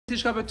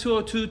Vintage Carpet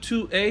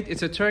 20228.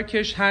 It's a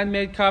Turkish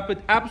handmade carpet,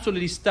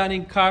 absolutely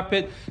stunning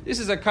carpet. This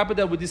is a carpet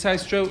that we decided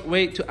straight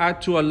away to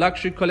add to our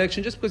luxury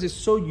collection just because it's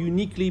so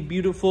uniquely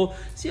beautiful.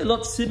 See a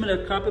lot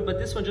similar carpet, but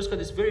this one just got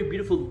this very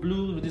beautiful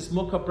blue with this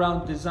mocha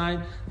brown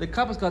design. The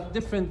carpet's got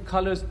different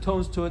colors,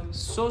 tones to it.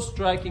 So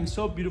striking,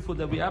 so beautiful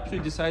that we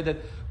absolutely decided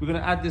that we're going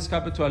to add this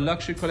carpet to our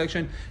luxury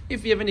collection.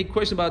 If you have any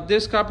questions about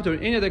this carpet or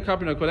any other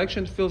carpet in our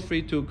collection, feel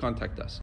free to contact us.